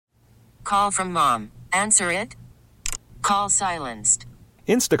call from mom. Answer it. Call silenced.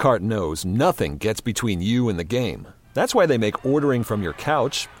 Instacart knows nothing gets between you and the game. That's why they make ordering from your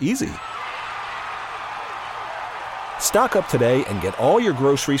couch easy. Stock up today and get all your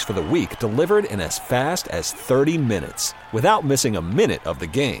groceries for the week delivered in as fast as 30 minutes without missing a minute of the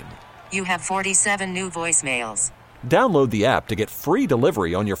game. You have 47 new voicemails. Download the app to get free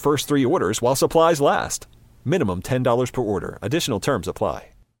delivery on your first 3 orders while supplies last. Minimum $10 per order. Additional terms apply.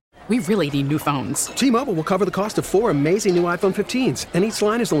 We really need new phones. T-Mobile will cover the cost of 4 amazing new iPhone 15s, and each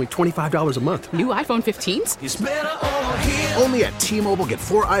line is only $25 a month. New iPhone 15s? It's better over here. Only at T-Mobile, get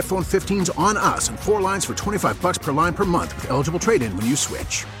 4 iPhone 15s on us and 4 lines for $25 per line per month with eligible trade-in when you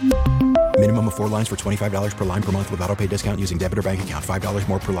switch. Minimum of 4 lines for $25 per line per month with autopay discount using debit or bank account. $5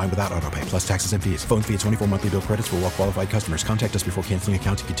 more per line without autopay, plus taxes and fees. Phone fee at 24 monthly bill credits for well-qualified customers. Contact us before canceling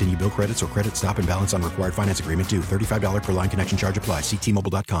account to continue bill credits or credit stop and balance on required finance agreement due. $35 per line connection charge applies. See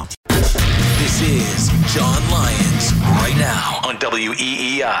T-Mobile.com. This is Jon Lyons right now on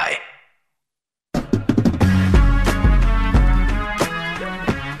WEEI.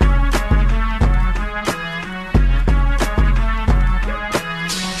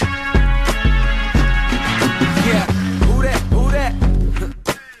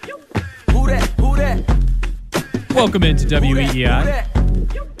 Welcome into WEEI.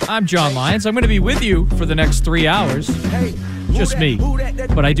 I'm Jon Lyons. I'm going to be with you for the next 3 hours. Just me.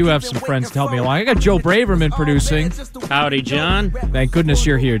 But I do have some friends to help me along. I got Joe Braverman producing. Howdy, John. Thank goodness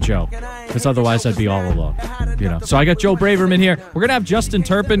you're here, Joe. Because otherwise I'd be all alone. So I got Joe Braverman here. We're going to have Justin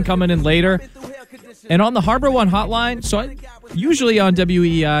Turpin coming in later. And on the Harbor One hotline, usually on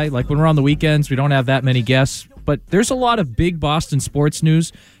WEEI, like when we're on the weekends, we don't have that many guests. But there's a lot of big Boston sports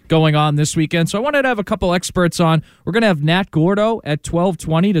news going on this weekend. So I wanted to have a couple experts on. We're going to have Nat Gordo at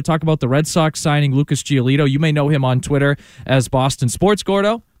 12:20 to talk about the Red Sox signing Lucas Giolito. You may know him on Twitter as Boston Sports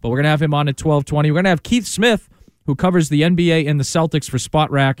Gordo, but we're going to have him on at 12:20. We're going to have Keith Smith, who covers the NBA and the Celtics for Spot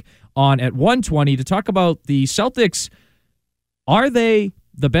Rack, on at 1:20 to talk about the Celtics. Are they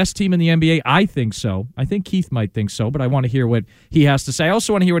the best team in the NBA? I think so. I think Keith might think so, but I want to hear what he has to say. I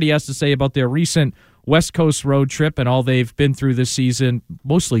also want to hear what he has to say about their recent West Coast road trip and all they've been through this season.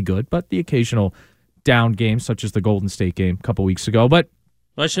 Mostly good, but the occasional down game, such as the Golden State game a couple weeks ago. But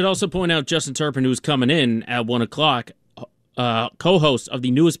I should also point out Justin Turpin, who's coming in at 1 o'clock, co-host of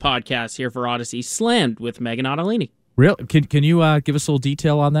the newest podcast here for Odyssey, Slammed with Megan Ottolini. Really? Can you give us a little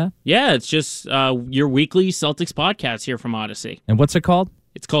detail on that? Yeah, it's just your weekly Celtics podcast here from Odyssey. And what's it called?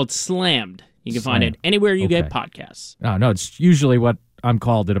 It's called Slammed. You can find it anywhere you get podcasts. No, it's usually what I'm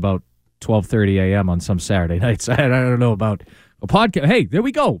called at about 12:30 a.m. on some Saturday nights. I don't know about a podcast. Hey, there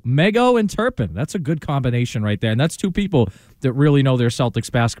we go. Mego and Turpin. That's a good combination right there. And that's two people that really know their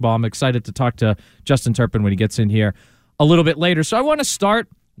Celtics basketball. I'm excited to talk to Justin Turpin when he gets in here a little bit later. So I want to start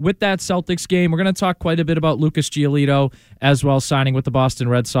with that Celtics game. We're going to talk quite a bit about Lucas Giolito as well, signing with the Boston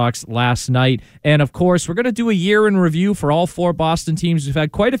Red Sox last night. And, of course, we're going to do a year in review for all 4 Boston teams. We've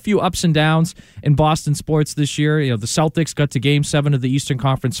had quite a few ups and downs in Boston sports this year. The Celtics got to Game 7 of the Eastern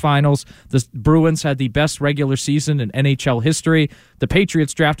Conference Finals. The Bruins had the best regular season in NHL history. The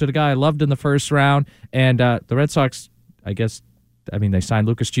Patriots drafted a guy I loved in the first round. And the Red Sox, they signed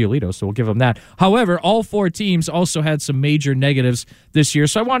Lucas Giolito, so we'll give them that. However, all 4 teams also had some major negatives this year,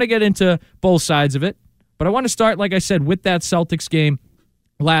 so I want to get into both sides of it. But I want to start, like I said, with that Celtics game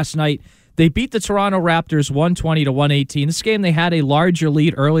last night. They beat the Toronto Raptors 120-118. This game, they had a larger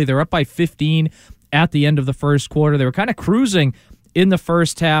lead early. They were up by 15 at the end of the first quarter. They were kind of cruising in the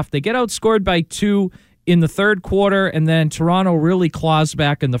first half. They get outscored by 2 in the third quarter, and then Toronto really claws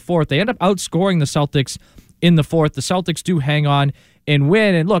back in the fourth. They end up outscoring the Celtics in the fourth. The Celtics do hang on and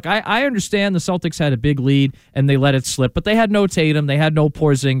win. And look, I understand the Celtics had a big lead and they let it slip, but they had no Tatum, they had no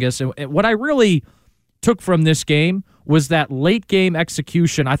Porzingis. And what I really took from this game was that late game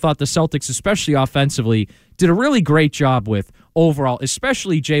execution. I thought the Celtics, especially offensively, did a really great job with overall,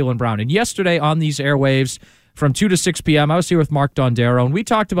 especially Jaylen Brown. And yesterday on these airwaves from 2 to 6 p.m., I was here with Mark Dondero, and we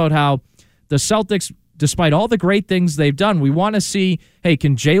talked about how the Celtics, despite all the great things they've done, we want to see, hey,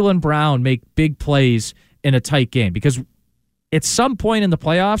 can Jaylen Brown make big plays in a tight game? Because at some point in the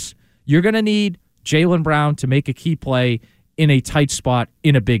playoffs, you're going to need Jaylen Brown to make a key play in a tight spot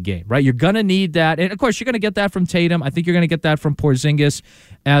in a big game, right? You're going to need that. And, of course, you're going to get that from Tatum. I think you're going to get that from Porzingis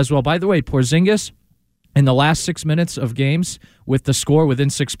as well. By the way, Porzingis, in the last 6 minutes of games with the score within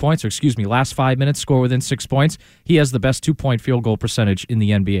 6 points, last 5 minutes, score within 6 points, he has the best 2-point field goal percentage in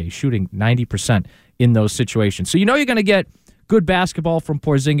the NBA, shooting 90% in those situations. So you're going to get good basketball from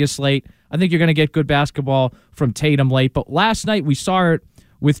Porzingis late. I think you're going to get good basketball from Tatum late. But last night we saw it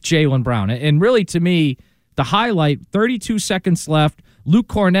with Jaylen Brown. And really, to me, the highlight, 32 seconds left, Luke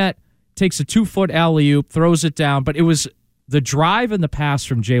Cornett takes a 2-foot alley-oop, throws it down, but it was the drive and the pass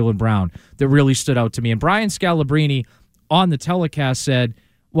from Jaylen Brown that really stood out to me. And Brian Scalabrine on the telecast said,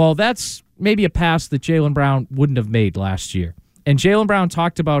 well, that's maybe a pass that Jaylen Brown wouldn't have made last year. And Jaylen Brown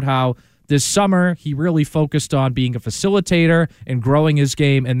talked about how this summer he really focused on being a facilitator and growing his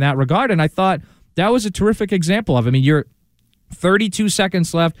game in that regard. And I thought that was a terrific example of it. I mean, you're 32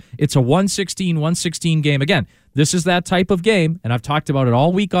 seconds left. It's a 116 game. Again, this is that type of game, and I've talked about it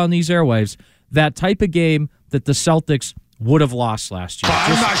all week on these airwaves, that type of game that the Celtics would have lost last year.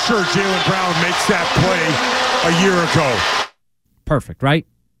 I'm not sure Jaylen Brown makes that play a year ago. Perfect, right?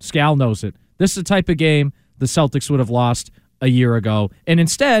 Scal knows it. This is the type of game the Celtics would have lost a year ago. And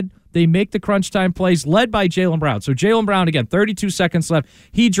instead, they make the crunch time plays led by Jaylen Brown. So Jaylen Brown, again, 32 seconds left.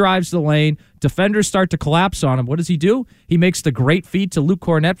 He drives the lane. Defenders start to collapse on him. What does he do? He makes the great feed to Luke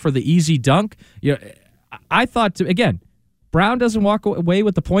Cornett for the easy dunk. You know, I thought, again, Brown doesn't walk away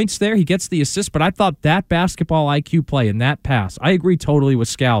with the points there. He gets the assist, but I thought that basketball IQ play and that pass, I agree totally with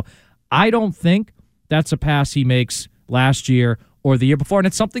Scal. I don't think that's a pass he makes last year or the year before, and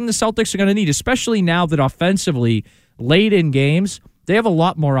it's something the Celtics are going to need, especially now that offensively, late in games, they have a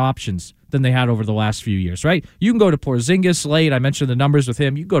lot more options than they had over the last few years, right? You can go to Porzingis late. I mentioned the numbers with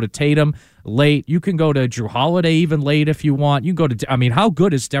him. You can go to Tatum late. You can go to Drew Holiday even late if you want. You can go to, I mean, how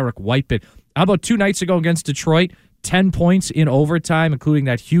good is Derrick White been? How about 2 nights ago against Detroit? 10 points in overtime, including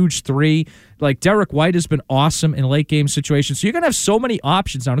that huge 3. Like, Derrick White has been awesome in late game situations. So you're going to have so many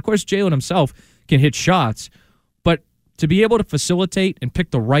options now. And of course, Jaylen himself can hit shots, but to be able to facilitate and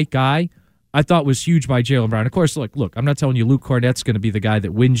pick the right guy, I thought was huge by Jaylen Brown. Of course, look, I'm not telling you Luke Cornett's going to be the guy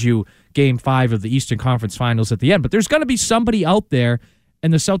that wins you Game 5 of the Eastern Conference Finals at the end, but there's going to be somebody out there,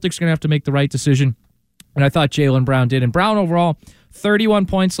 and the Celtics are going to have to make the right decision. And I thought Jaylen Brown did. And Brown overall, 31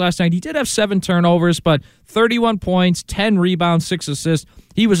 points last night. He did have 7 turnovers, but 31 points, 10 rebounds, 6 assists.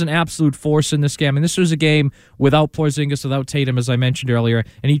 He was an absolute force in this game. And this was a game without Porzingis, without Tatum, as I mentioned earlier,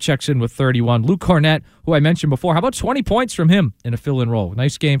 and he checks in with 31. Luke Cornett, who I mentioned before, how about 20 points from him in a fill-in role?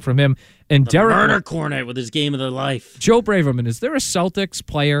 Nice game from him. And Derrick Murder Cornett with his game of their life. Joe Braverman, is there a Celtics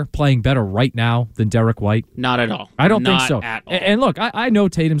player playing better right now than Derrick White? Not at all. I don't think so. At all. And look, I know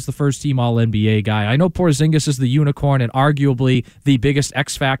Tatum's the first-team All-NBA guy. I know Porzingis is the unicorn and arguably the biggest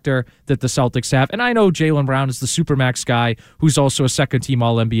X factor that the Celtics have. And I know Jaylen Brown is the Supermax guy who's also a second-team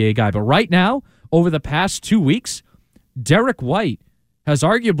All-NBA guy. But right now, over the past 2 weeks, Derrick White has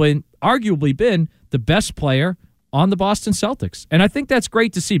arguably been the best player on the Boston Celtics. And I think that's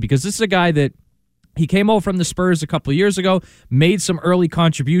great to see because this is a guy that he came over from the Spurs a couple of years ago, made some early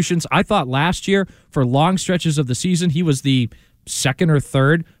contributions. I thought last year, for long stretches of the season, he was the second or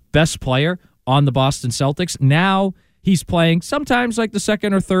third best player on the Boston Celtics. Now he's playing sometimes like the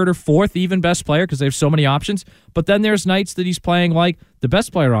second or third or fourth even best player because they have so many options. But then there's nights that he's playing like the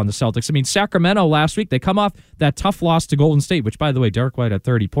best player on the Celtics. I mean, Sacramento last week, they come off that tough loss to Golden State, which, by the way, Derrick White had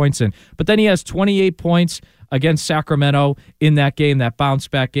 30 points in. But then he has 28 points against Sacramento in that game, that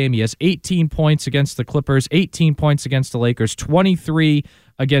bounce-back game. He has 18 points against the Clippers, 18 points against the Lakers, 23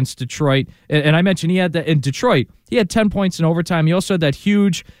 against Detroit. And I mentioned he had that in Detroit. He had 10 points in overtime. He also had that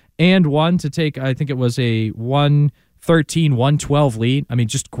huge and one to take, I think it was a 113-112 lead. I mean,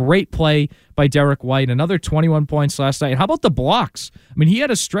 just great play by Derrick White. Another 21 points last night. And how about the blocks? I mean, he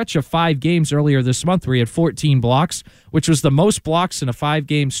had a stretch of 5 games earlier this month where he had 14 blocks, which was the most blocks in a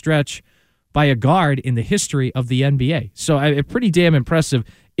 5-game stretch by a guard in the history of the NBA. So pretty damn impressive,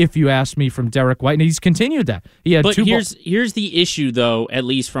 if you ask me, from Derrick White. And he's continued that. He had here's the issue, though, at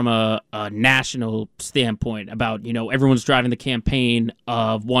least from a national standpoint, about, everyone's driving the campaign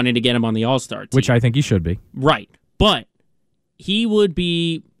of wanting to get him on the All-Star team. Which I think he should be. Right. But he would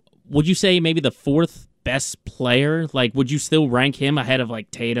be, would you say, maybe the 4th best player? Like, would you still rank him ahead of, like,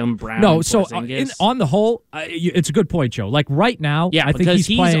 Tatum, Brown, No, and so Porzingis? on the whole, it's a good point, Joe. Like, right now, yeah, I think because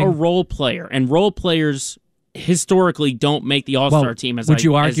he's playing a role player, and role players historically don't make the All-Star team, as would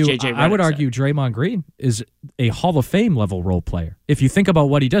you argue? as JJ I would Redick argue Draymond Green is a Hall of Fame level role player. If you think about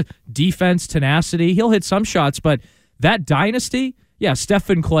what he does, defense, tenacity, he'll hit some shots, but that dynasty, yeah, Steph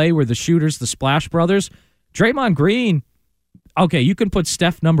and Clay were the shooters, the Splash Brothers. Draymond Green, okay, you can put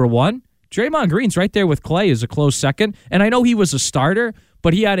Steph number 1. Draymond Green's right there with Clay as a close second. And I know he was a starter,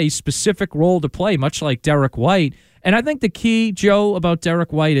 but he had a specific role to play, much like Derrick White. And I think the key, Joe, about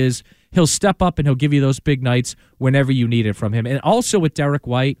Derrick White is he'll step up and he'll give you those big nights whenever you need it from him. And also with Derrick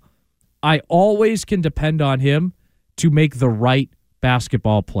White, I always can depend on him to make the right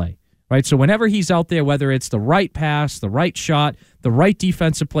basketball play. Right? So whenever he's out there, whether it's the right pass, the right shot, the right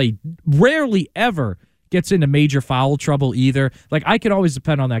defensive play, rarely ever gets into major foul trouble either. Like, I can always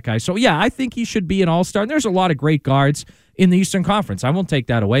depend on that guy. So, yeah, I think he should be an all-star. And there's a lot of great guards in the Eastern Conference. I won't take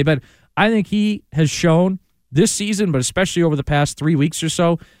that away. But I think he has shown this season, but especially over the past 3 weeks or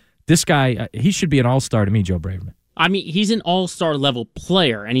so, this guy, he should be an all-star to me, Joe Braverman. I mean, he's an all-star level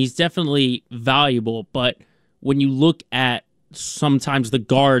player, and he's definitely valuable. But when you look at sometimes the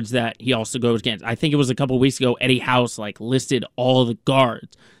guards that he also goes against, I think it was a couple of weeks ago, Eddie House listed all the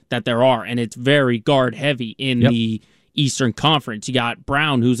guards that there are, and it's very guard heavy in the Eastern Conference. You got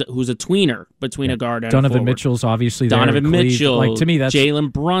Brown, who's a tweener between a guard and Donovan a forward. Mitchell's obviously there. Donovan Mitchell, to me, that's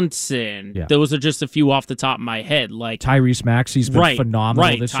Jalen Brunson. Yeah. Those are just a few off the top of my head. Tyrese Maxey's been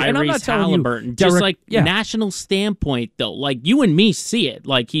phenomenal this year. And I'm not telling Halliburton. you, Just national standpoint, though, you and me see it.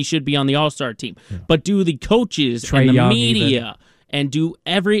 He should be on the All-Star team. Yeah. But do the coaches Trae and the Young media and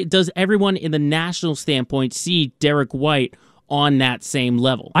does everyone in the national standpoint see Derrick White on that same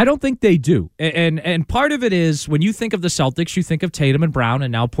level? I don't think they do. And part of it is when you think of the Celtics, you think of Tatum and Brown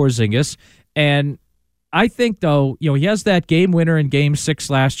and now Porzingis. And I think, though, he has that game winner in Game 6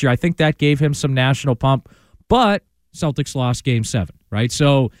 last year. I think that gave him some national pump. But Celtics lost Game 7, right?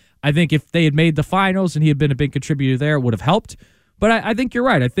 So I think if they had made the finals and he had been a big contributor there, it would have helped. But I think you're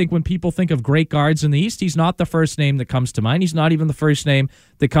right. I think when people think of great guards in the East, he's not the first name that comes to mind. He's not even the first name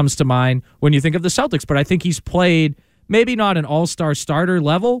that comes to mind when you think of the Celtics. But I think he's played maybe not an all-star starter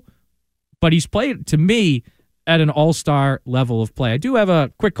level, but he's played, to me, at an all-star level of play. I do have a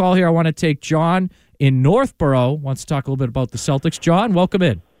quick call here. I want to take John in Northborough. Wants to talk a little bit about the Celtics. John, welcome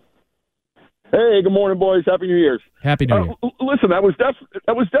in. Hey, good morning, boys. Happy New Year's. Happy New Year. Listen, that was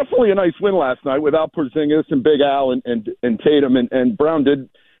definitely a nice win last night without Porzingis and Big Al and Tatum and Brown did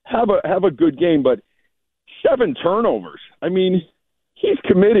have a good game, but 7 turnovers. I mean, he's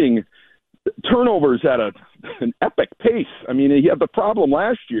committing turnovers at an epic pace. I mean, he had the problem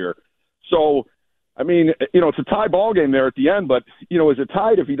last year. So, I mean, it's a tie ball game there at the end, but, is it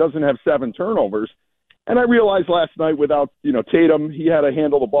tied if he doesn't have 7 turnovers? And I realized last night without, Tatum, he had to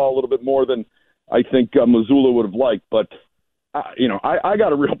handle the ball a little bit more than I think Mazzulla would have liked. But, I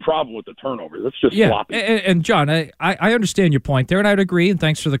got a real problem with the turnovers. It's just sloppy. And John, I understand your point there, and I'd agree, and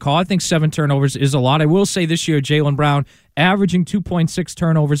thanks for the call. I think 7 turnovers is a lot. I will say this year, Jaylen Brown averaging 2.6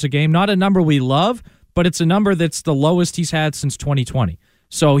 turnovers a game. Not a number we love, but it's a number that's the lowest he's had since 2020.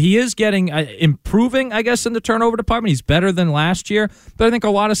 So he is getting improving, I guess, in the turnover department. He's better than last year. But I think a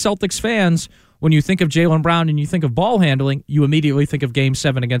lot of Celtics fans, when you think of Jaylen Brown and you think of ball handling, you immediately think of Game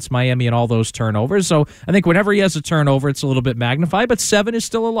 7 against Miami and all those turnovers. So I think whenever he has a turnover, it's a little bit magnified. But 7 is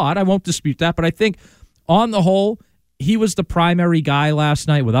still a lot. I won't dispute that. But I think on the whole, he was the primary guy last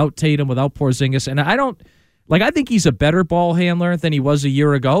night without Tatum, without Porzingis. And I think he's a better ball handler than he was a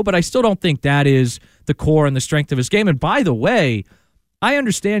year ago. But I still don't think that is the core and the strength of his game. And by the way, I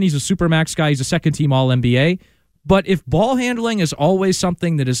understand he's a supermax guy. He's a second-team All-NBA. But if ball handling is always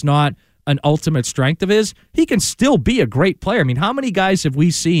something that is not an ultimate strength of his, he can still be a great player. I mean, how many guys have we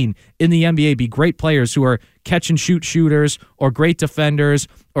seen in the NBA be great players who are catch-and-shoot shooters or great defenders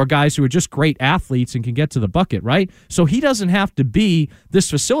or guys who are just great athletes and can get to the bucket, right? So he doesn't have to be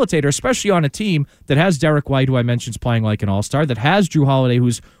this facilitator, especially on a team that has Derrick White, who I mentioned is playing like an all-star, that has Drew Holiday,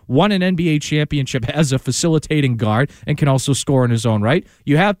 who's won an NBA championship as a facilitating guard and can also score in his own right.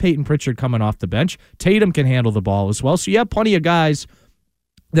 You have Peyton Pritchard coming off the bench. Tatum can handle the ball as well. So you have plenty of guys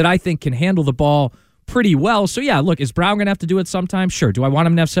that I think can handle the ball pretty well. So, yeah, look, is Brown going to have to do it sometime? Sure. Do I want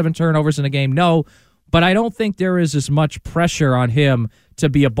him to have 7 turnovers in a game? No. But I don't think there is as much pressure on him to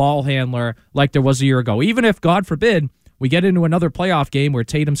be a ball handler like there was a year ago. Even if, God forbid, we get into another playoff game where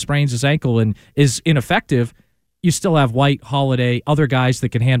Tatum sprains his ankle and is ineffective, you still have White, Holiday, other guys that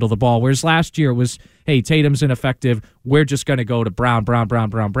can handle the ball. Whereas last year it was, hey, Tatum's ineffective. We're just going to go to Brown.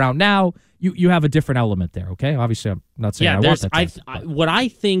 Now you have a different element there, okay? Obviously, I'm not saying I want that. What I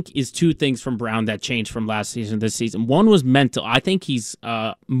think is 2 things from Brown that changed from last season to this season. One was mental. I think he's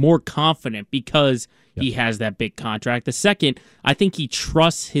more confident because he has that big contract. The second, I think he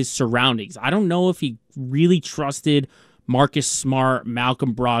trusts his surroundings. I don't know if he really trusted Marcus Smart,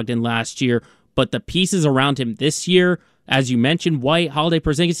 Malcolm Brogdon last year, but the pieces around him this year, as you mentioned, White, Holiday,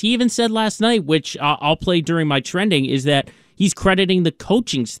 Porzingis, he even said last night, which I'll play during my trending, is that he's crediting the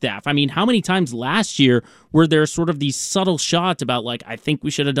coaching staff. I mean, how many times last year were there sort of these subtle shots about, I think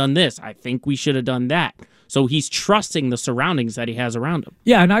we should have done this, I think we should have done that. So he's trusting the surroundings that he has around him.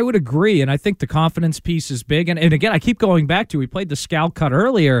 Yeah, and I would agree, and I think the confidence piece is big. And again, I keep going back to, we played the scout cut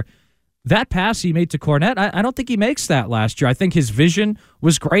earlier. That pass he made to Cornette, I don't think he makes that last year. I think his vision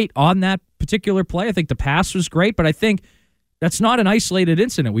was great on that particular play. I think the pass was great, but I think that's not an isolated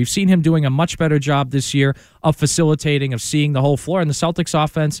incident. We've seen him doing a much better job this year of facilitating, of seeing the whole floor, and the Celtics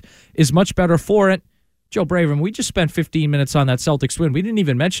offense is much better for it. Joe Braverman, we just spent 15 minutes on that Celtics win. We didn't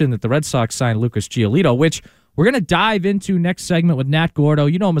even mention that the Red Sox signed Lucas Giolito, which we're going to dive into next segment with Nat Gordo.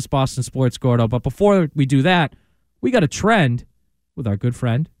 You know him as Boston Sports Gordo. But before we do that, we got a trend with our good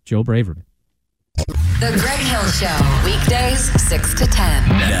friend, Joe Braverman. The Greg Hill Show, weekdays 6 to 10.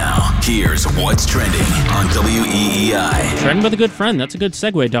 Now, here's what's trending on WEEI. Trending with a good friend. That's a good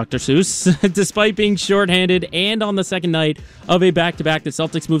segue, Dr. Seuss. Despite being shorthanded and on the second night of a back-to-back, the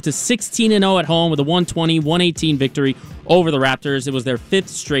Celtics moved to 16-0 at home with a 120-118 victory over the Raptors. It was their fifth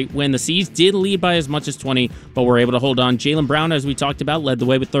straight win. The C's did lead by as much as 20, but were able to hold on. Jaylen Brown, as we talked about, led the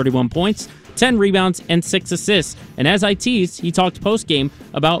way with 31 points, 10 rebounds, and 6 assists. And as I teased, he talked post-game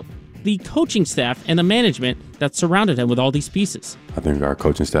about the coaching staff and the management that surrounded him with all these pieces. I think our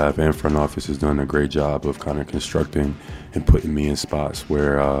coaching staff and front office has done a great job of kind of constructing and putting me in spots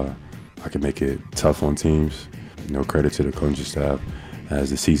where I can make it tough on teams. Credit to the coaching staff.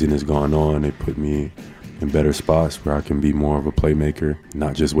 As the season has gone on, they put me in better spots where I can be more of a playmaker,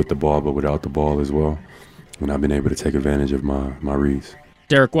 not just with the ball, but without the ball as well. And I've been able to take advantage of my reads.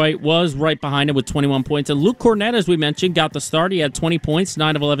 Derrick White was right behind him with 21 points. And Luke Cornett, as we mentioned, got the start. He had 20 points,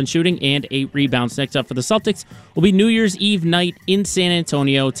 9 of 11 shooting, and 8 rebounds. Next up for the Celtics will be New Year's Eve night in San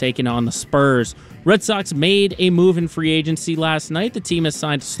Antonio, taking on the Spurs. Red Sox made a move in free agency last night. The team has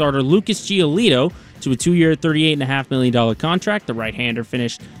signed starter Lucas Giolito to a 2-year, $38.5 million contract. The right-hander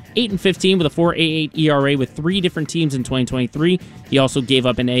finished 8-15 with a 4.88 ERA with 3 different teams in 2023. He also gave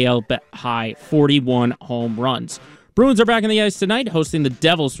up an AL high 41 home runs. Bruins are back on the ice tonight, hosting the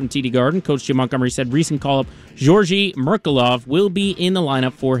Devils from TD Garden. Coach Jim Montgomery said recent call-up Georgi Merkulov will be in the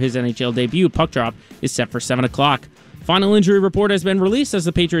lineup for his NHL debut. Puck drop is set for 7 o'clock. Final injury report has been released as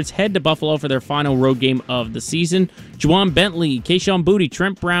the Patriots head to Buffalo for their final road game of the season. Juwan Bentley, Keyshawn Boutte,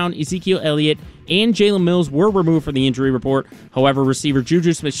 Trent Brown, Ezekiel Elliott, and Jalen Mills were removed from the injury report. However, receiver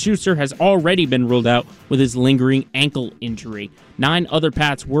Juju Smith-Schuster has already been ruled out with his lingering ankle injury. 9 other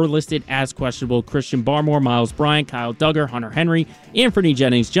Pats were listed as questionable: Christian Barmore, Miles Bryant, Kyle Duggar, Hunter Henry, Anthony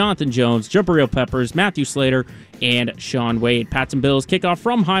Jennings, Jonathan Jones, Jabril Peppers, Matthew Slater, and Sean Wade. Pats and Bills kick off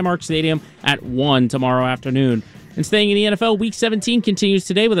from Highmark Stadium at 1 tomorrow afternoon. And staying in the NFL, Week 17 continues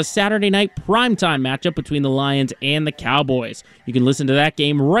today with a Saturday night primetime matchup between the Lions and the Cowboys. You can listen to that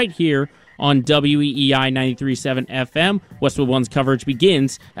game right here on WEEI 93.7 FM. Westwood One's coverage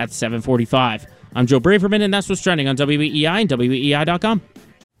begins at 7:45. I'm Joe Braverman, and that's what's trending on WEEI and WEEI.com.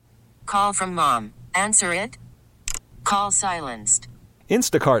 Call from mom. Answer it. Call silenced.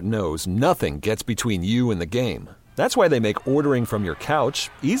 Instacart knows nothing gets between you and the game. That's why they make ordering from your couch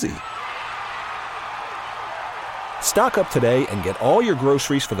easy. Stock up today and get all your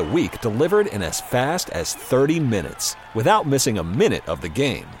groceries for the week delivered in as fast as 30 minutes without missing a minute of the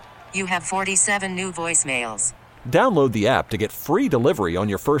game. You have 47 new voicemails. Download the app to get free delivery on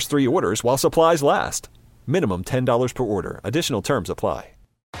your first 3 orders while supplies last. Minimum $10 per order. Additional terms apply.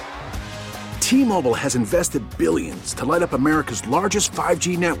 T-Mobile has invested billions to light up America's largest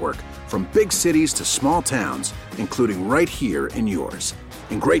 5G network, from big cities to small towns, including right here in yours.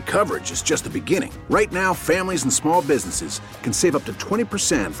 And great coverage is just the beginning. Right now, families and small businesses can save up to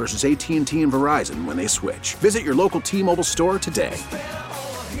 20% versus AT&T and Verizon when they switch. Visit your local T-Mobile store today.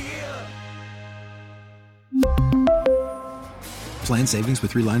 Plan savings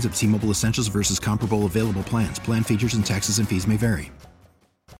with 3 lines of T-Mobile Essentials versus comparable available plans. Plan features and taxes and fees may vary.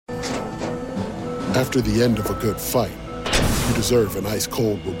 After the end of a good fight, you deserve an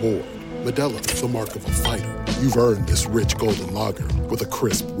ice-cold reward. Modelo is the mark of a fighter. You've earned this rich golden lager with a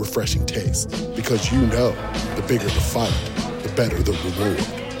crisp, refreshing taste. Because you know, the bigger the fight, the better the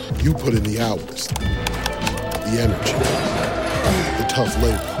reward. You put in the hours, the energy, the tough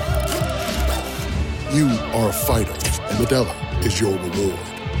labor. You are a fighter, and Modelo is your reward.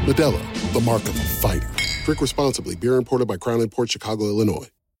 Modelo, the mark of a fighter. Drink responsibly. Beer imported by Crown Imports, Chicago, Illinois.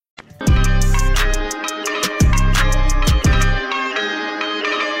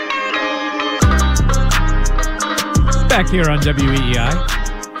 Back here on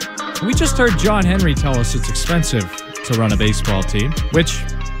WEEI. We just heard John Henry tell us it's expensive to run a baseball team, which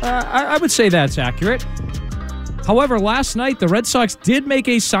I would say that's accurate. However, last night the Red Sox did make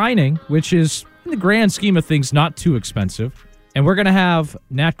a signing, which is, in the grand scheme of things, not too expensive. And we're going to have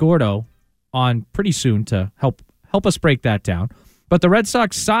Nat Gordo on pretty soon to help us break that down. But the Red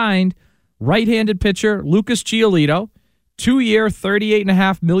Sox signed right-handed pitcher Lucas Giolito, 2-year,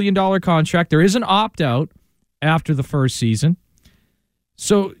 $38.5 million contract. There is an opt-out after the first season.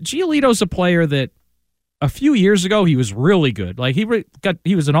 So Giolito's a player that a few years ago he was really good. Like he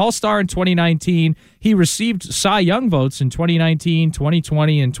was an all-star in 2019. He received Cy Young votes in 2019,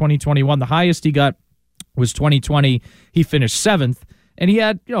 2020, and 2021. The highest he got was 2020. He finished 7th. And he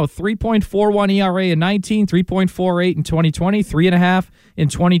had, 3.41 ERA in 19, 3.48 in 2020, 3.5 in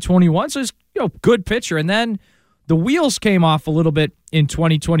 2021. So he's, good pitcher. And then the wheels came off a little bit in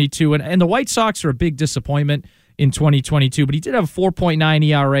 2022. And the White Sox are a big disappointment in 2022. But he did have a 4.9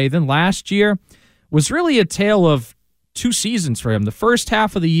 ERA. Then last year was really a tale of two seasons for him. The first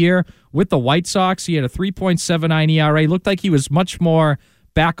half of the year with the White Sox, he had a 3.79 ERA. Looked like he was much more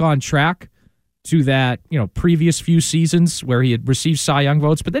back on track to that, previous few seasons where he had received Cy Young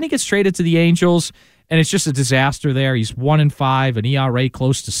votes. But then he gets traded to the Angels, and it's just a disaster there. He's 1-5, an ERA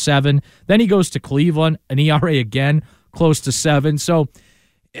close to 7. Then he goes to Cleveland, an ERA again close to 7. So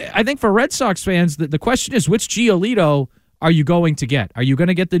I think for Red Sox fans, the question is, which Giolito are you going to get? Are you going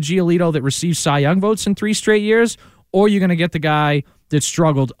to get the Giolito that received Cy Young votes in 3 straight years, or are you going to get the guy that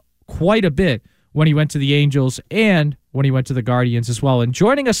struggled quite a bit when he went to the Angels and when he went to the Guardians as well? And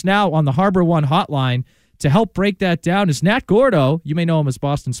joining us now on the Harbor One hotline to help break that down is Nat Gordo. You may know him as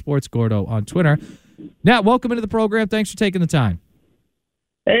Boston Sports Gordo on Twitter. Nat, welcome into the program. Thanks for taking the time.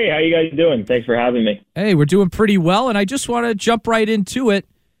 Hey, how you guys doing? Thanks for having me. Hey, we're doing pretty well, and I just want to jump right into it.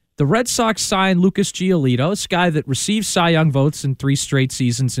 The Red Sox signed Lucas Giolito, this guy that received Cy Young votes in 3 straight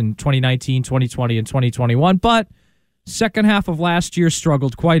seasons in 2019, 2020, and 2021, but second half of last year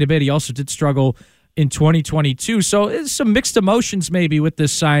struggled quite a bit. He also did struggle in 2022. So it's some mixed emotions maybe with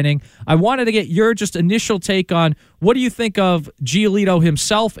this signing. I wanted to get your just initial take on what do you think of Giolito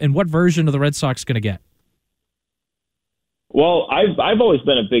himself and what version of the Red Sox going to get? Well, I've always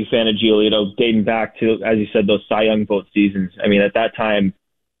been a big fan of Giolito dating back to, as you said, those Cy Young vote seasons. I mean, at that time,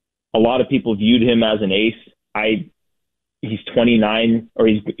 a lot of people viewed him as an ace. He's 29, or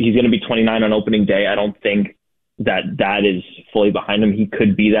he's going to be 29 on opening day. I don't think that is fully behind him. He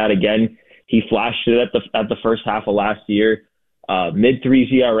could be that again. He flashed it at the first half of last year.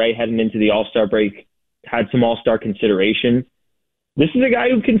 Mid-3s ERA heading into the All-Star break, had some All-Star consideration. This is a guy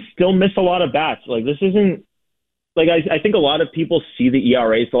who can still miss a lot of bats. Like, this isn't like I think a lot of people see the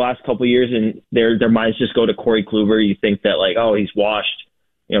ERAs the last couple of years and their minds just go to Corey Kluber. You think that like, oh, he's washed.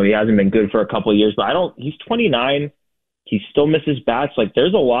 He hasn't been good for a couple of years, but he's 29. He still misses bats. Like,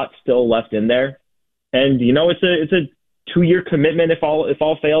 there's a lot still left in there. And, it's a 2-year commitment if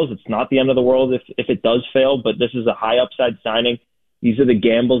all fails. It's not the end of the world if it does fail, but this is a high upside signing. These are the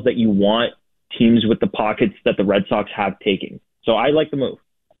gambles that you want teams with the pockets that the Red Sox have taking. So I like the move.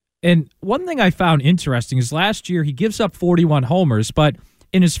 And one thing I found interesting is last year he gives up 41 homers, but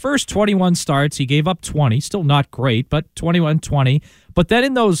in his first 21 starts, he gave up 20. Still not great, but 21-20. But then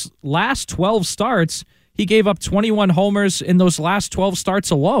in those last 12 starts, he gave up 21 homers in those last 12 starts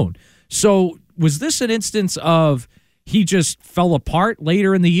alone. So was this an instance of he just fell apart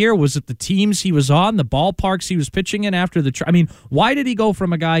later in the year? Was it the teams he was on, the ballparks he was pitching in after the why did he go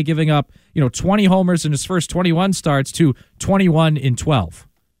from a guy giving up, 20 homers in his first 21 starts to 21 in 12?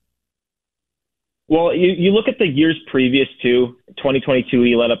 Well, you look at the years previous to 2022,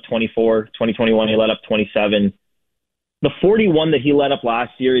 he let up 24. 2021, he let up 27. The 41 that he let up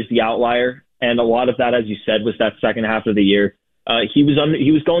last year is the outlier, and a lot of that, as you said, was that second half of the year. He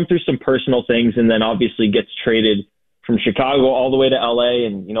was going through some personal things, and then obviously gets traded from Chicago all the way to LA.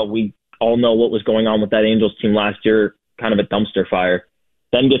 And we all know what was going on with that Angels team last year, kind of a dumpster fire.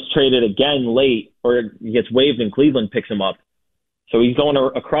 Then gets traded again late, or he gets waived, and Cleveland picks him up. So he's going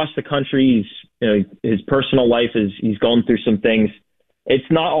across the country. His personal life he's going through some things. It's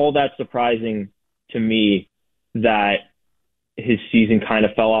not all that surprising to me that his season kind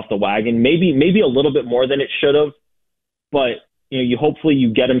of fell off the wagon. Maybe a little bit more than it should have, but you hopefully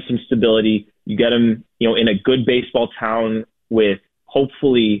you get him some stability. You get him, in a good baseball town with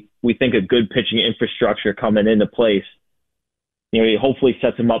hopefully we think a good pitching infrastructure coming into place. He hopefully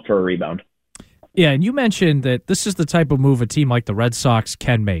sets him up for a rebound. Yeah, and you mentioned that this is the type of move a team like the Red Sox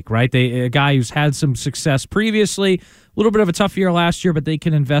can make, right? A guy who's had some success previously, a little bit of a tough year last year, but they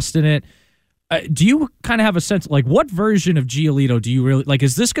can invest in it. Do you kind of have a sense, like, what version of Giolito do you really like?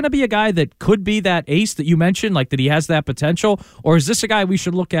 Is this going to be a guy that could be that ace that you mentioned, like that he has that potential? Or is this a guy we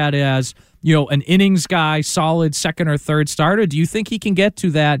should look at as, an innings guy, solid second or third starter? Do you think he can get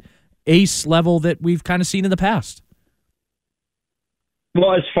to that ace level that we've kind of seen in the past?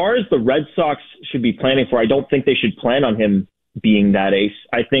 Well, as far as the Red Sox should be planning for, I don't think they should plan on him being that ace.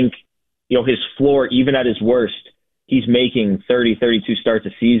 I think, his floor, even at his worst, he's making 30, 32 starts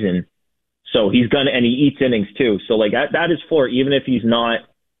a season. So and he eats innings too. So like that is floor, even if he's not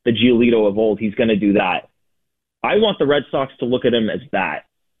the Giolito of old, he's going to do that. I want the Red Sox to look at him as that.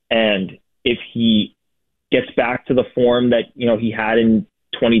 And if he gets back to the form that, he had in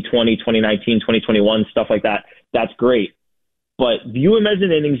 2020, 2019, 2021, stuff like that, that's great. But view him as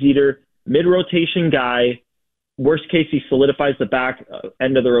an innings eater, mid-rotation guy worst case, he solidifies the back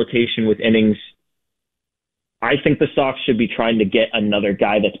end of the rotation with innings. I think the Sox should be trying to get another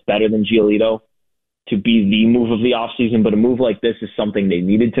guy that's better than Giolito to be the move of the offseason, but a move like this is something they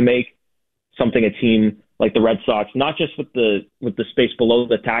needed to make, something a team like the Red Sox, not just with the space below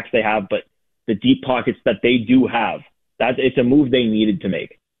the tax they have, but the deep pockets that they do have. It's a move they needed to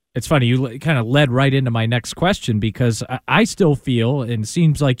make. It's funny, you kind of led right into my next question, because I still feel, and it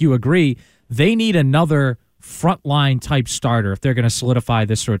seems like you agree, they need another frontline type starter if they're going to solidify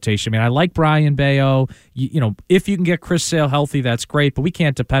this rotation. I mean, I like Brian Bayo. You know, if you can get Chris Sale healthy, that's great, but we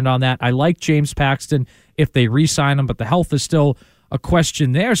can't depend on that. I like James Paxton if they re-sign him, but the health is still a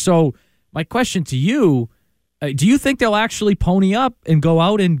question there. So my question to you, do you think they'll actually pony up and go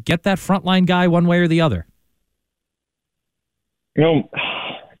out and get that frontline guy one way or the other? You know,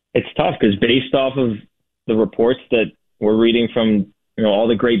 it's tough because based off of the reports that we're reading from, you know, all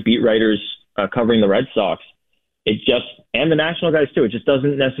the great beat writers covering the Red Sox, it just, and the national guys too, it just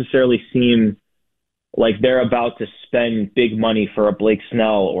doesn't necessarily seem like they're about to spend big money for a Blake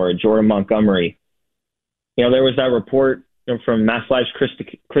Snell or a Jordan Montgomery. You know, there was that report from Mass Live's Chris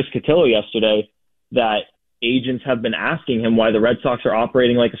Cotillo yesterday that agents have been asking him why the Red Sox are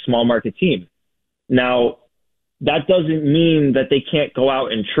operating like a small market team. Now, that doesn't mean that they can't go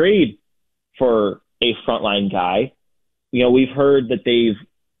out and trade for a frontline guy. You know, we've heard that they've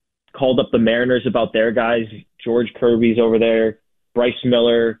called up the Mariners about their guys. George Kirby's over there, Bryce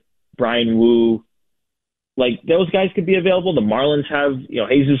Miller, Brian Wu. Like, those guys could be available. The Marlins have, you know,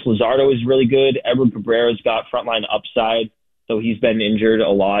 Jesus Luzardo is really good. Edward Cabrera's got frontline upside, though he's been injured a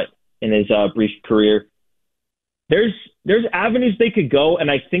lot in his brief career. There's avenues they could go, and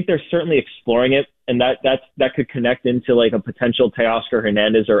I think they're certainly exploring it, and that could connect into like a potential Teoscar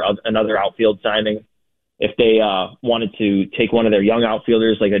Hernandez or another outfield signing if they wanted to take one of their young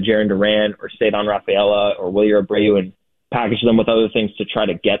outfielders like a Jarren Duran or Cedon Rafaela or Wilyer Abreu and package them with other things to try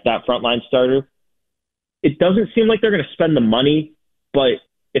to get that frontline starter. It doesn't seem like they're going to spend the money, but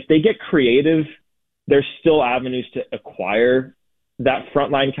if they get creative, there's still avenues to acquire that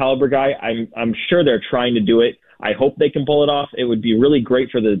frontline caliber guy. I'm sure they're trying to do it. I hope they can pull it off. It would be really great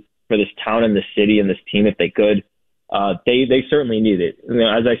for this town and this city and this team if they could. They certainly need it. You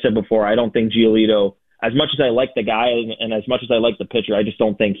know, as I said before, I don't think Giolito, as much as I like the guy and as much as I like the pitcher, I just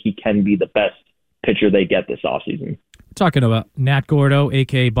don't think he can be the best pitcher they get this offseason. Talking about Nat Gordo,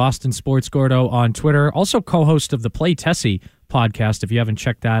 a.k.a. Boston Sports Gordo on Twitter, also co-host of the Play Tessie podcast, if you haven't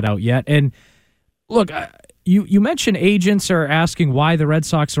checked that out yet. And look, you mentioned agents are asking why the Red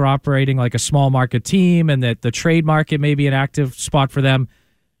Sox are operating like a small market team and that the trade market may be an active spot for them.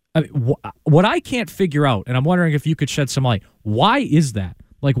 I mean, what I can't figure out, and I'm wondering if you could shed some light, why is that?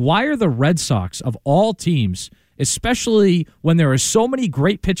 Like, why are the Red Sox, of all teams, especially when there are so many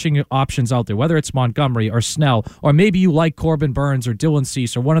great pitching options out there, whether it's Montgomery or Snell, or maybe you like Corbin Burns or Dylan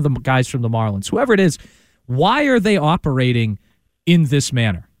Cease or one of the guys from the Marlins, whoever it is, why are they operating in this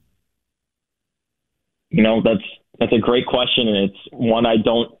manner? You know, that's a great question, and it's one I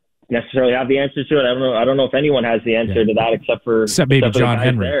don't necessarily have the answer to it. I don't know if anyone has the answer to that except maybe John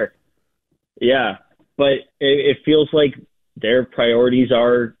Henry. There. Yeah, but it feels like their priorities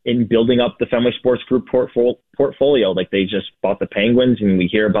are in building up the Fenway Sports Group portfolio. Like, they just bought the Penguins, and we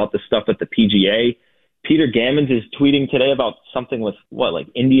hear about the stuff at the PGA. Peter Gammons is tweeting today about something with like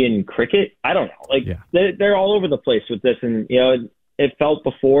Indian cricket. I don't know. Like, they're all over the place with this, and you know, it felt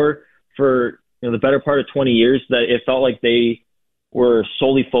before for the better part of 20 years that it felt like they were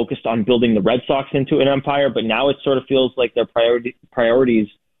solely focused on building the Red Sox into an empire, but now it sort of feels like their priorities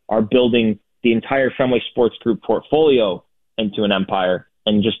are building the entire Fenway Sports Group portfolio into an empire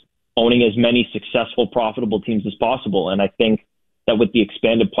and just owning as many successful, profitable teams as possible. And I think that with the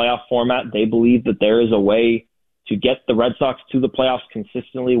expanded playoff format, they believe that there is a way to get the Red Sox to the playoffs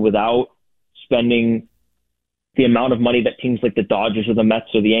consistently without spending the amount of money that teams like the Dodgers or the Mets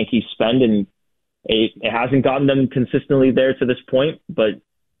or the Yankees spend. And it hasn't gotten them consistently there to this point, but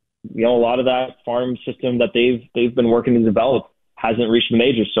you know, a lot of that farm system that they've been working to develop hasn't reached the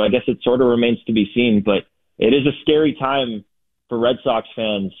majors. So I guess it sort of remains to be seen, but it is a scary time for Red Sox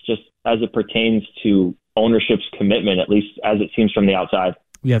fans just as it pertains to ownership's commitment, at least as it seems from the outside.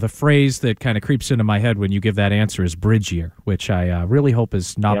 Yeah, the phrase that kind of creeps into my head when you give that answer is bridge year, which I really hope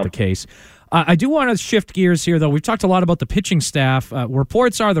is not the case. I do want to shift gears here, though. We've talked a lot about the pitching staff.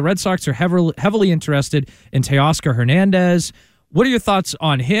 Reports are the Red Sox are heavily interested in Teoscar Hernandez. What are your thoughts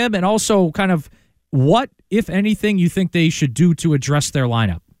on him? And also kind of what, if anything, you think they should do to address their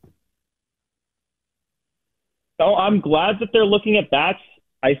lineup? Oh, I'm glad that they're looking at bats.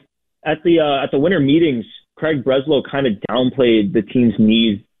 At the winter meetings, Craig Breslow kind of downplayed the team's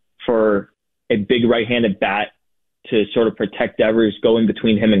need for a big right-handed bat to sort of protect Devers going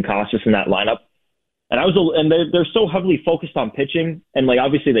between him and Costas in that lineup. And they're so heavily focused on pitching, and like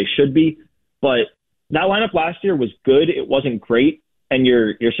obviously they should be, but that lineup last year was good. It wasn't great, and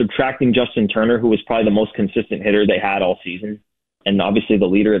you're subtracting Justin Turner, who was probably the most consistent hitter they had all season, and obviously the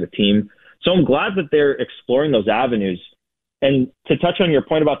leader of the team. So I'm glad that they're exploring those avenues. And to touch on your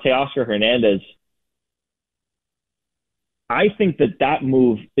point about Teoscar Hernandez, I think that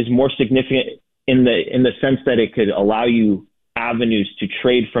move is more significant in the sense that it could allow you avenues to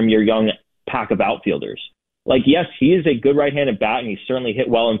trade from your young pack of outfielders. Like, yes, he is a good right-handed bat, and he's certainly hit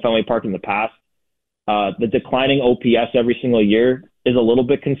well in Fenway Park in the past. The declining OPS every single year is a little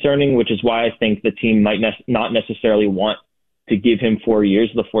bit concerning, which is why I think the team might not necessarily want to give him 4 years,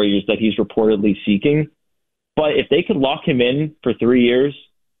 the 4 years that he's reportedly seeking. But if they could lock him in for 3 years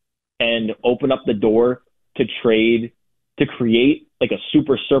and open up the door to trade, to create like a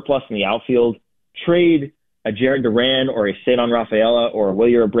super surplus in the outfield, trade a Jared Duran or a Cedon Rafaela or a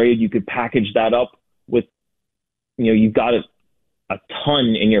Wilyer Abreu, you could package that up with, you've got a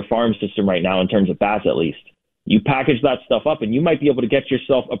ton in your farm system right now in terms of bats at least. You package that stuff up and you might be able to get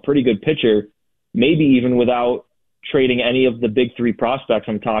yourself a pretty good pitcher, maybe even without trading any of the big three prospects.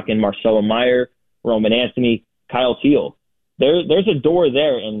 I'm talking Marcelo Meyer, Roman Anthony, Kyle Teal. There's a door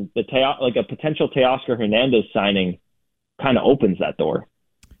there, and a potential Teoscar Hernandez signing kind of opens that door.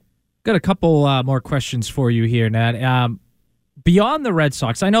 Got a couple more questions for you here, Nat. Beyond the Red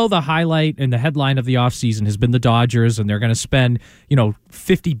Sox, I know the highlight and the headline of the offseason has been the Dodgers, and they're going to spend,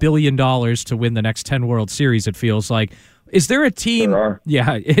 $50 billion to win the next 10 World Series, it feels like. Is there a team?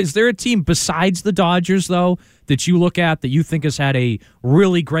 Is there a team besides the Dodgers, though, that you look at that you think has had a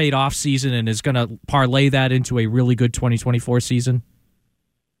really great offseason and is going to parlay that into a really good 2024 season?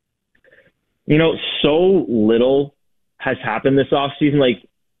 So little has happened this offseason. Like,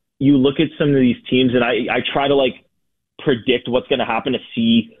 you look at some of these teams, and I try to predict what's going to happen to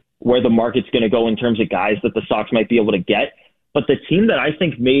see where the market's going to go in terms of guys that the Sox might be able to get. But the team that I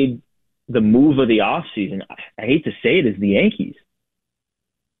think made the move of the offseason, I hate to say it, is the Yankees.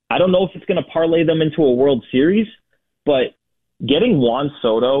 I don't know if it's going to parlay them into a World Series, but getting Juan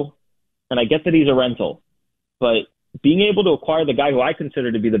Soto, and I get that he's a rental, but being able to acquire the guy who I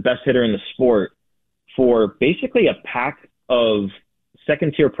consider to be the best hitter in the sport for basically a pack of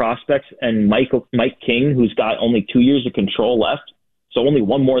second-tier prospects and Mike King, who's got only 2 years of control left, so only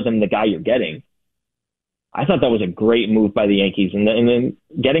one more than the guy you're getting. I thought that was a great move by the Yankees. And then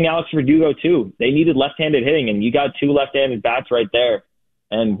getting Alex Verdugo, too. They needed left-handed hitting, and you got two left-handed bats right there.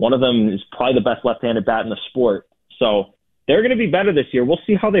 And one of them is probably the best left-handed bat in the sport. So they're going to be better this year. We'll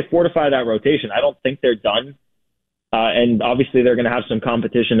see how they fortify that rotation. I don't think they're done. And obviously they're going to have some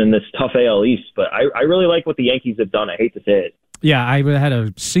competition in this tough AL East. But I really like what the Yankees have done. I hate to say it. Yeah, I had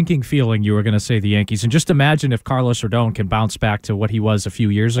a sinking feeling you were going to say the Yankees. And just imagine if Carlos Rodon can bounce back to what he was a few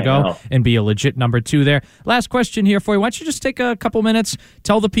years ago and be a legit number 2 there. Last question here for you. Why don't you just take a couple minutes,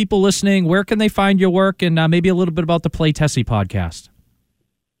 tell the people listening, where can they find your work, and maybe a little bit about the Play Tessie podcast.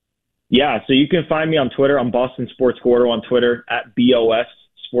 Yeah, so you can find me on Twitter. I'm Boston Sports Gordo on Twitter, at BOS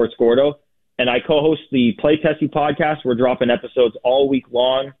Sports Gordo. And I co-host the Play Tessie podcast. We're dropping episodes all week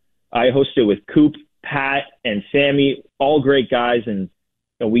long. I host it with Coop, Pat, and Sammy, all great guys. And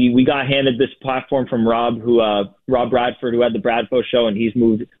we got handed this platform from Rob Bradford, who had the Bradfo show, and he's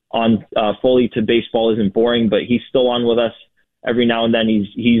moved on fully to Baseball Isn't Boring, but he's still on with us every now and then.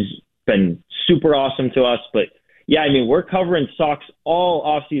 He's been super awesome to us. But yeah, we're covering Sox all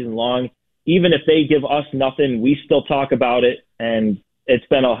off season long. Even if they give us nothing, we still talk about it, and it's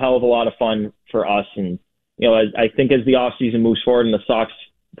been a hell of a lot of fun for us. And I think as the off season moves forward and the Sox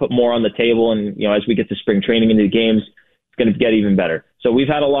put more on the table, and as we get to spring training into the games, it's going to get even better. So we've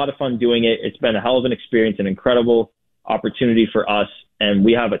had a lot of fun doing it. It's been a hell of an experience, an incredible opportunity for us, and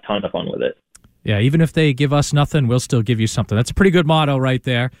we have a ton of fun with it. Yeah, even if they give us nothing, we'll still give you something. That's a pretty good motto right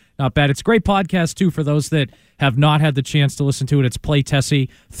there. Not bad. It's a great podcast, too, for those that have not had the chance to listen to it. It's Play Tessie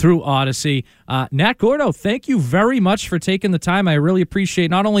through Odyssey. Nat Gordo, thank you very much for taking the time. I really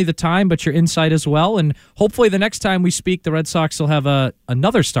appreciate not only the time, but your insight as well. And hopefully the next time we speak, the Red Sox will have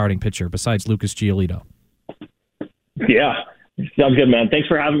another starting pitcher besides Lucas Giolito. Yeah, sounds good, man. Thanks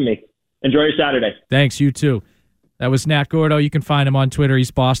for having me. Enjoy your Saturday. Thanks, you too. That was Nat Gordo. You can find him on Twitter.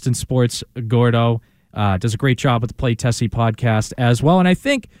 He's Boston Sports Gordo. Does a great job with the Play Tessie podcast as well. And I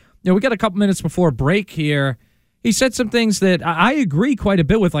think, we got a couple minutes before break here. He said some things that I agree quite a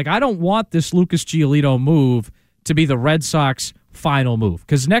bit with. Like, I don't want this Lucas Giolito move to be the Red Sox final move.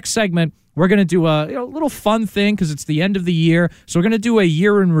 Because next segment, we're going to do a little fun thing because it's the end of the year. So we're going to do a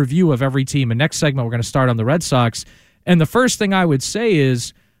year in review of every team. And next segment, we're going to start on the Red Sox. And the first thing I would say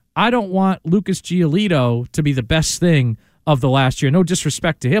is, I don't want Lucas Giolito to be the best thing of the last year. No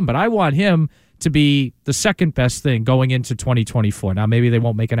disrespect to him, but I want him to be the second best thing going into 2024. Now, maybe they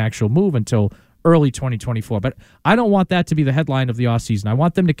won't make an actual move until early 2024, but I don't want that to be the headline of the offseason. I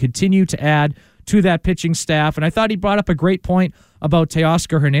want them to continue to add to that pitching staff, and I thought he brought up a great point about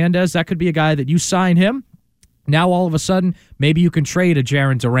Teoscar Hernandez. That could be a guy that you sign him. Now, all of a sudden, maybe you can trade a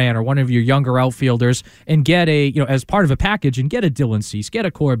Jarren Duran or one of your younger outfielders and get as part of a package, and get a Dylan Cease, get a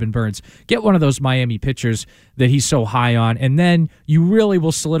Corbin Burns, get one of those Miami pitchers that he's so high on, and then you really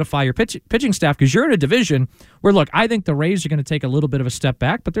will solidify your pitching staff, because you're in a division where, look, I think the Rays are going to take a little bit of a step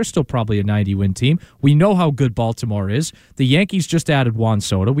back, but they're still probably a 90-win team. We know how good Baltimore is. The Yankees just added Juan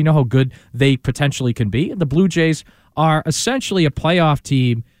Soto. We know how good they potentially can be. And the Blue Jays are essentially a playoff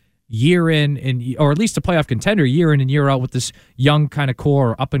team year in, or at least a playoff contender year in and year out with this young kind of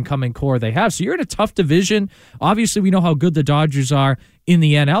core, up-and-coming core they have. So you're in a tough division. Obviously, we know how good the Dodgers are in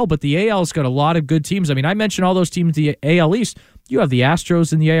the NL, but the AL's got a lot of good teams. I mean, I mentioned all those teams in the AL East. You have the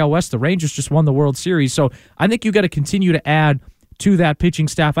Astros in the AL West. The Rangers just won the World Series. So I think you got to continue to add to that pitching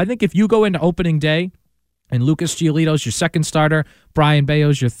staff. I think if you go into opening day and Lucas Giolito's your second starter, Brian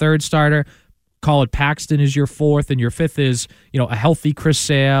Bayo's your third starter, call it Paxton is your fourth, and your fifth is, a healthy Chris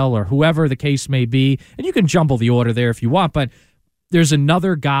Sale or whoever the case may be. And you can jumble the order there if you want, but there's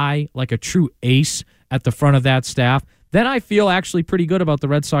another guy, like a true ace, at the front of that staff. Then I feel actually pretty good about the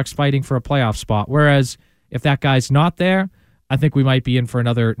Red Sox fighting for a playoff spot. Whereas if that guy's not there, I think we might be in for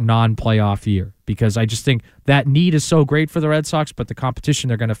another non-playoff year, because I just think that need is so great for the Red Sox, but the competition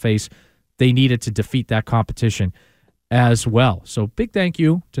they're going to face, they needed to defeat that competition as well. So big thank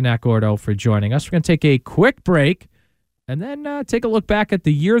you to Nat Gordo for joining us. We're going to take a quick break and then take a look back at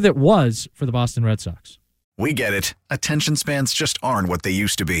the year that was for the Boston Red Sox. We get it. Attention spans just aren't what they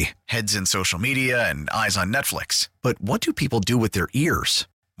used to be. Heads in social media and eyes on Netflix. But what do people do with their ears?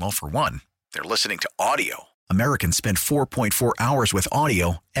 Well, for one, they're listening to audio. Americans spend 4.4 hours with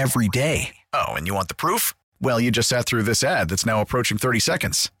audio every day. Oh, and you want the proof? Well, you just sat through this ad that's now approaching 30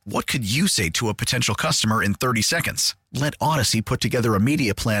 seconds. What could you say to a potential customer in 30 seconds? Let Odyssey put together a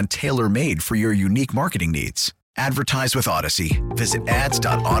media plan tailor-made for your unique marketing needs. Advertise with Odyssey. Visit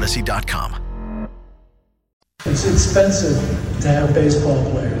ads.odyssey.com. It's expensive to have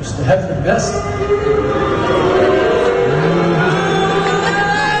baseball players. To have the best.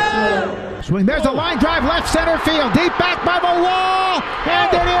 Swing. There's a line drive left center field. Deep back by the wall.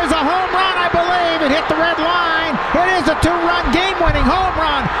 And it is a home run, I believe. It hit the red line. It is a two-run game-winning home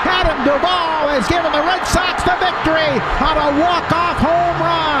run. Adam Duvall has given the Red Sox the victory on a walk-off home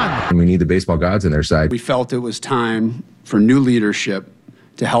run. And we need the baseball gods on their side. We felt it was time for new leadership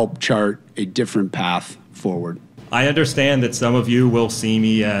to help chart a different path forward. I understand that some of you will see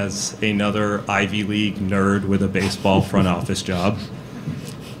me as another Ivy League nerd with a baseball front office job.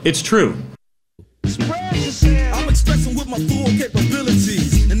 It's true. I'm expressing with my full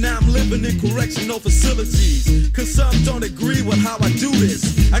capabilities, and now I'm living in correctional facilities. Cause some don't agree with how I do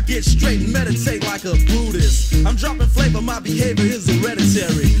this. I get straight and meditate like a Buddhist. I'm dropping flavor, my behavior is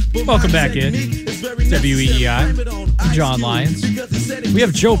hereditary. Welcome back in WEEI. I'm Jon Lyons. We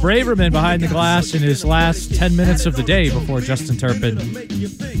have Joe Braverman behind the glass in his last 10 minutes of the day before Justin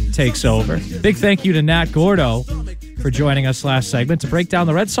Turpin takes over. Big thank you to Nat Gordo for joining us last segment to break down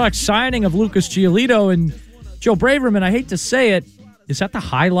the Red Sox signing of Lucas Giolito. And Joe Braverman, I hate to say it, is that the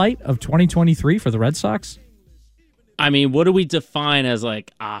highlight of 2023 for the Red Sox? I mean, what do we define as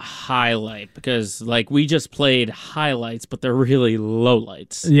like a highlight? Because like we just played highlights, but they're really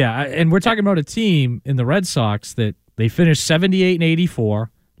lowlights. Yeah, and we're talking about a team in the Red Sox that they finished 78 and 84,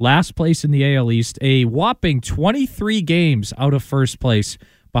 last place in the AL East, a whopping 23 games out of first place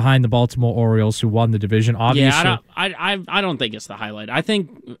behind the Baltimore Orioles, who won the division. Obviously, yeah, I don't think it's the highlight. I think,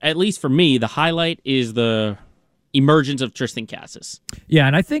 at least for me, the highlight is the emergence of Tristan Casas. Yeah,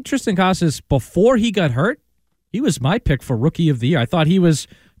 and I think Tristan Casas, before he got hurt, he was my pick for Rookie of the Year. I thought he was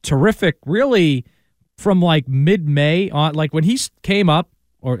terrific, really, from like mid-May on. Like when he came up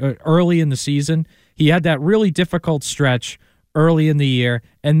or early in the season, he had that really difficult stretch early in the year,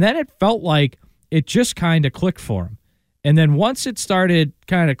 and then it felt like it just kind of clicked for him. And then once it started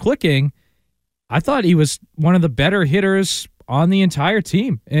kind of clicking, I thought he was one of the better hitters on the entire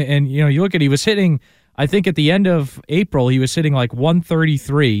team. And you know, you look at, he was hitting, I think at the end of April, he was hitting like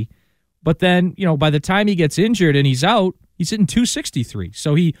 133. But then, you know, by the time he gets injured and he's out, he's hitting 263.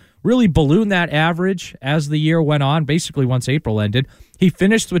 So he really ballooned that average as the year went on, basically once April ended. He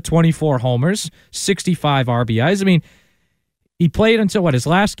finished with 24 homers, 65 RBIs. I mean, he played until, his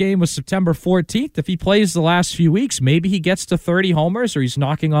last game was September 14th. If he plays the last few weeks, maybe he gets to 30 homers or he's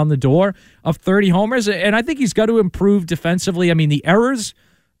knocking on the door of 30 homers. And I think he's got to improve defensively. I mean, the errors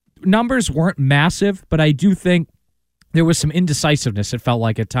numbers weren't massive, but I do think there was some indecisiveness, it felt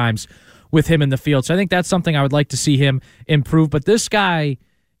like at times, with him in the field. So I think that's something I would like to see him improve. But this guy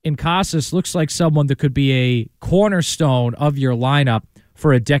in Casas looks like someone that could be a cornerstone of your lineup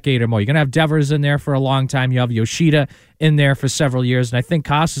for a decade or more. You're going to have Devers in there for a long time. You have Yoshida in there for several years. And I think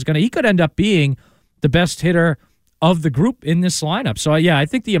Casas he could end up being the best hitter of the group in this lineup. So, yeah, I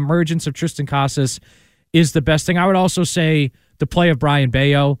think the emergence of Tristan Casas is the best thing. I would also say the play of Brian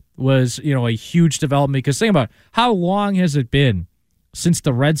Bayo was, a huge development, because think about how long has it been since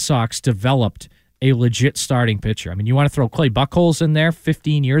the Red Sox developed a legit starting pitcher? I mean, you want to throw Clay Buchholz in there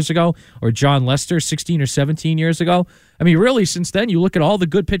 15 years ago, or John Lester 16 or 17 years ago? I mean, really, since then, you look at all the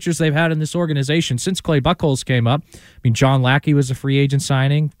good pitchers they've had in this organization since Clay Buchholz came up. I mean, John Lackey was a free agent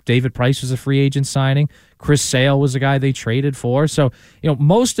signing. David Price was a free agent signing. Chris Sale was a guy they traded for. So,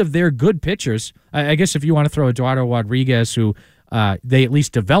 most of their good pitchers, I guess if you want to throw Eduardo Rodriguez, who they at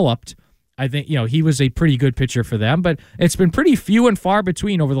least developed, I think, he was a pretty good pitcher for them. But it's been pretty few and far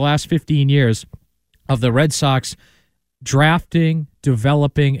between over the last 15 years of the Red Sox drafting,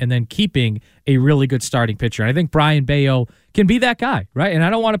 developing, and then keeping a really good starting pitcher. And I think Brian Bayo can be that guy, right? And I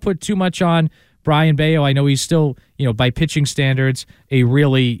don't want to put too much on Brian Bayo. I know he's still, by pitching standards, a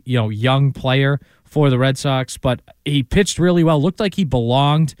really, young player for the Red Sox, but he pitched really well. Looked like he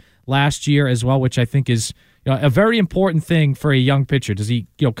belonged last year as well, which I think is a very important thing for a young pitcher. Does he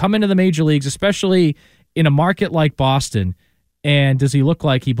come into the major leagues, especially in a market like Boston, and does he look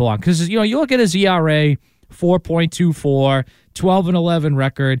like he belongs? Because, you look at his ERA, 4.24, 12-11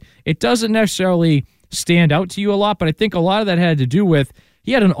 record. It doesn't necessarily stand out to you a lot, but I think a lot of that had to do with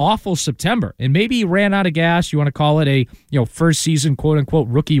he had an awful September, and maybe he ran out of gas. You want to call it a first season quote-unquote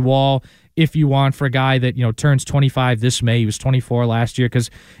rookie wall, if you want, for a guy that turns 25 this May. He was 24 last year, because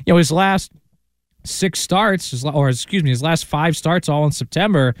his last his last 5 starts all in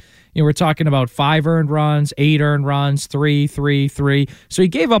September, we're talking about 5 earned runs, 8 earned runs, 3. So he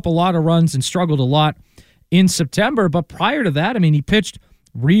gave up a lot of runs and struggled a lot in September. But prior to that, I mean, he pitched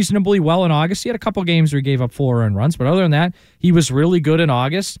reasonably well in August. He had a couple games where he gave up 4 earned runs, but other than that, he was really good in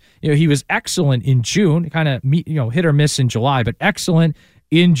August. He was excellent in June, kind of hit or miss in July, but excellent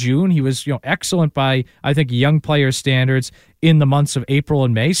in June. He was excellent by, I think, young player standards in the months of April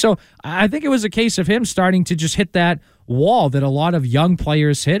and May. So I think it was a case of him starting to just hit that wall that a lot of young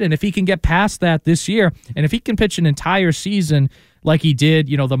players hit. And if he can get past that this year, and if he can pitch an entire season like he did,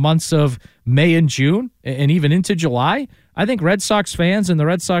 the months of May and June and even into July, I think Red Sox fans and the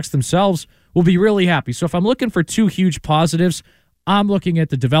Red Sox themselves will be really happy. So if I'm looking for 2 huge positives, I'm looking at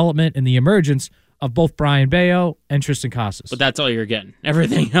the development and the emergence of both Brian Bayo and Tristan Casas. But that's all you're getting.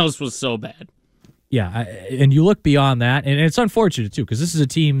 Everything else was so bad. Yeah, and you look beyond that, and it's unfortunate, too, because this is a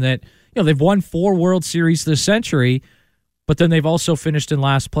team that, they've won 4 World Series this century, but then they've also finished in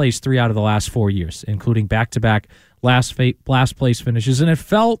last place 3 out of the last 4 years, including back-to-back last place finishes. And it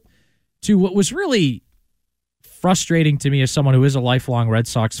felt to what was really frustrating to me as someone who is a lifelong Red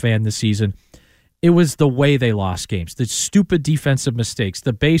Sox fan this season. It was the way they lost games, the stupid defensive mistakes,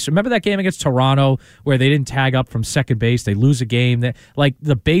 the base. Remember that game against Toronto where they didn't tag up from second base? They lose a game. That, like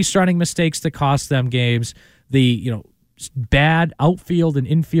the base running mistakes that cost them games, the bad outfield and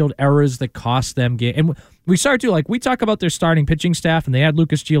infield errors that cost them games. And we start to, we talk about their starting pitching staff, and they had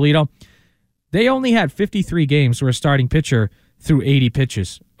Lucas Giolito. They only had 53 games where a starting pitcher threw 80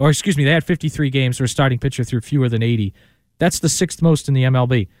 pitches. Or excuse me, they had 53 games where a starting pitcher threw fewer than 80. That's the 6th most in the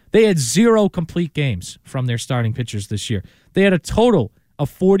MLB. They had 0 complete games from their starting pitchers this year. They had a total of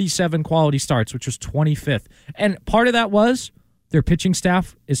 47 quality starts, which was 25th. And part of that was their pitching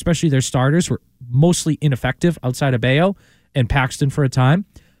staff, especially their starters, were mostly ineffective outside of Bayo and Paxton for a time.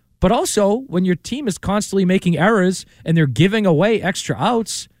 But also, when your team is constantly making errors and they're giving away extra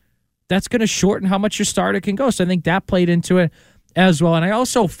outs, that's going to shorten how much your starter can go. So I think that played into it as well. And I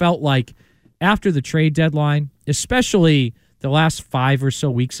also felt like after the trade deadline, especially the last 5 or so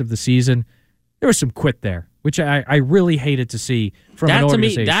weeks of the season, there was some quit there, which I really hated to see from an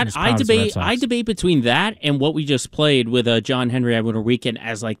organization. I debate between that and what we just played with John Henry at Winter Weekend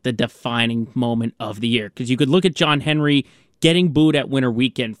as the defining moment of the year. Because you could look at John Henry getting booed at Winter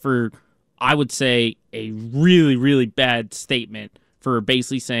Weekend for, I would say, a really, really bad statement for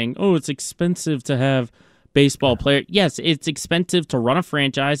basically saying, oh, it's expensive to have baseball player. Yes, it's expensive to run a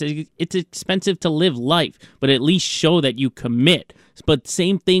franchise. It's expensive to live life, but at least show that you commit. But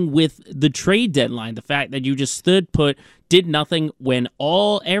same thing with the trade deadline. The fact that you just stood put, did nothing when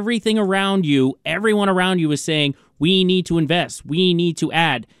everything around you, everyone around you is saying, we need to invest, we need to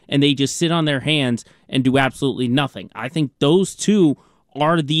add, and they just sit on their hands and do absolutely nothing. I think those two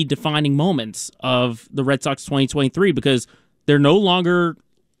are the defining moments of the Red Sox 2023 because they're no longer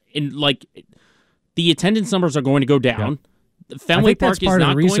And like the attendance numbers are going to go down. Yeah. Fenway Park that's part is of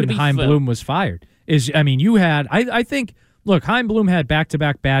not the reason going to be Chaim filled. Bloom was fired. You had I think. Look, Chaim Bloom had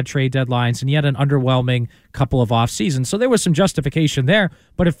back-to-back bad trade deadlines, and he had an underwhelming couple of off-seasons, so there was some justification there,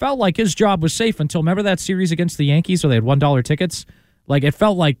 but it felt like his job was safe until, remember that series against the Yankees where they had $1 tickets? Like, it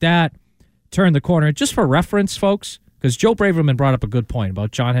felt like that turned the corner. Just for reference, folks, because Joe Braverman brought up a good point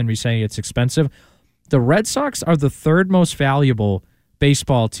about John Henry saying it's expensive. The Red Sox are the third most valuable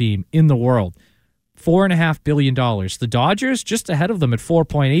baseball team in the world, $4.5 billion. The Dodgers, just ahead of them at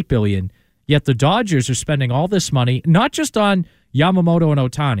 $4.8 billion. Yet the Dodgers are spending all this money, not just on Yamamoto and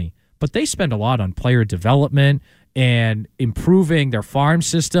Ohtani, but they spend a lot on player development and improving their farm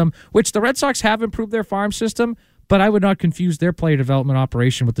system, which the Red Sox have improved their farm system, but I would not confuse their player development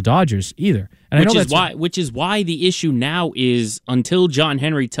operation with the Dodgers either. And Which is why the issue now is until John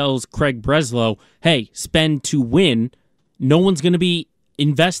Henry tells Craig Breslow, hey, spend to win, no one's going to be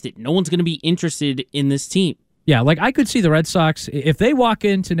invested. No one's going to be interested in this team. Yeah, like I could see the Red Sox, if they walk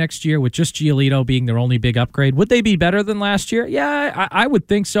into next year with just Giolito being their only big upgrade, would they be better than last year? Yeah, I would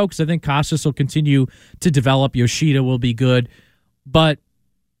think so, because I think Casas will continue to develop. Yoshida will be good. But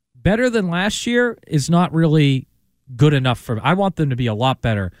better than last year is not really good enough for me. I want them to be a lot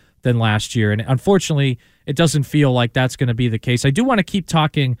better than last year. And unfortunately, it doesn't feel like that's going to be the case. I do want to keep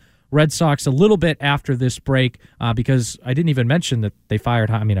talking Red Sox a little bit after this break because I didn't even mention that they fired.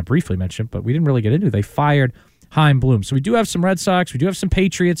 I mean, I briefly mentioned, but we didn't really get into it. They fired Chaim Bloom. So we do have some Red Sox. We do have some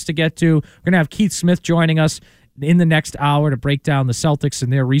Patriots to get to. We're going to have Keith Smith joining us in the next hour to break down the Celtics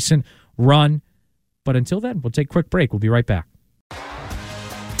and their recent run. But until then, we'll take a quick break. We'll be right back.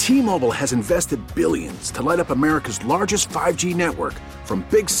 T-Mobile has invested billions to light up America's largest 5G network, from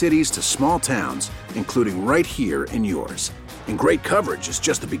big cities to small towns, including right here in yours. And great coverage is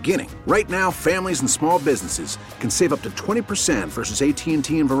just the beginning. Right now, families and small businesses can save up to 20% versus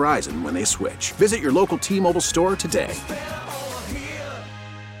AT&T and Verizon when they switch. Visit your local T-Mobile store today.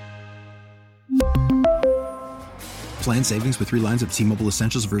 Plan savings with 3 lines of T-Mobile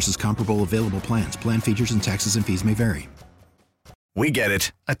Essentials versus comparable available plans. Plan features and taxes and fees may vary. We get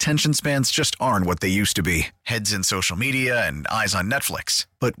it. Attention spans just aren't what they used to be. Heads in social media and eyes on Netflix.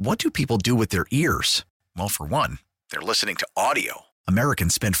 But what do people do with their ears? Well, for one, they're listening to audio.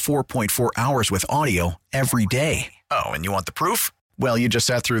 Americans spend 4.4 hours with audio every day. Oh, and you want the proof? Well, you just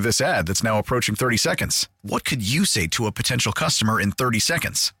sat through this ad that's now approaching 30 seconds. What could you say to a potential customer in 30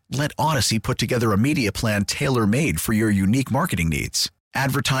 seconds? Let Odyssey put together a media plan tailor-made for your unique marketing needs.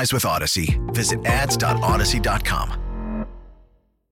 Advertise with Odyssey. Visit ads.odyssey.com.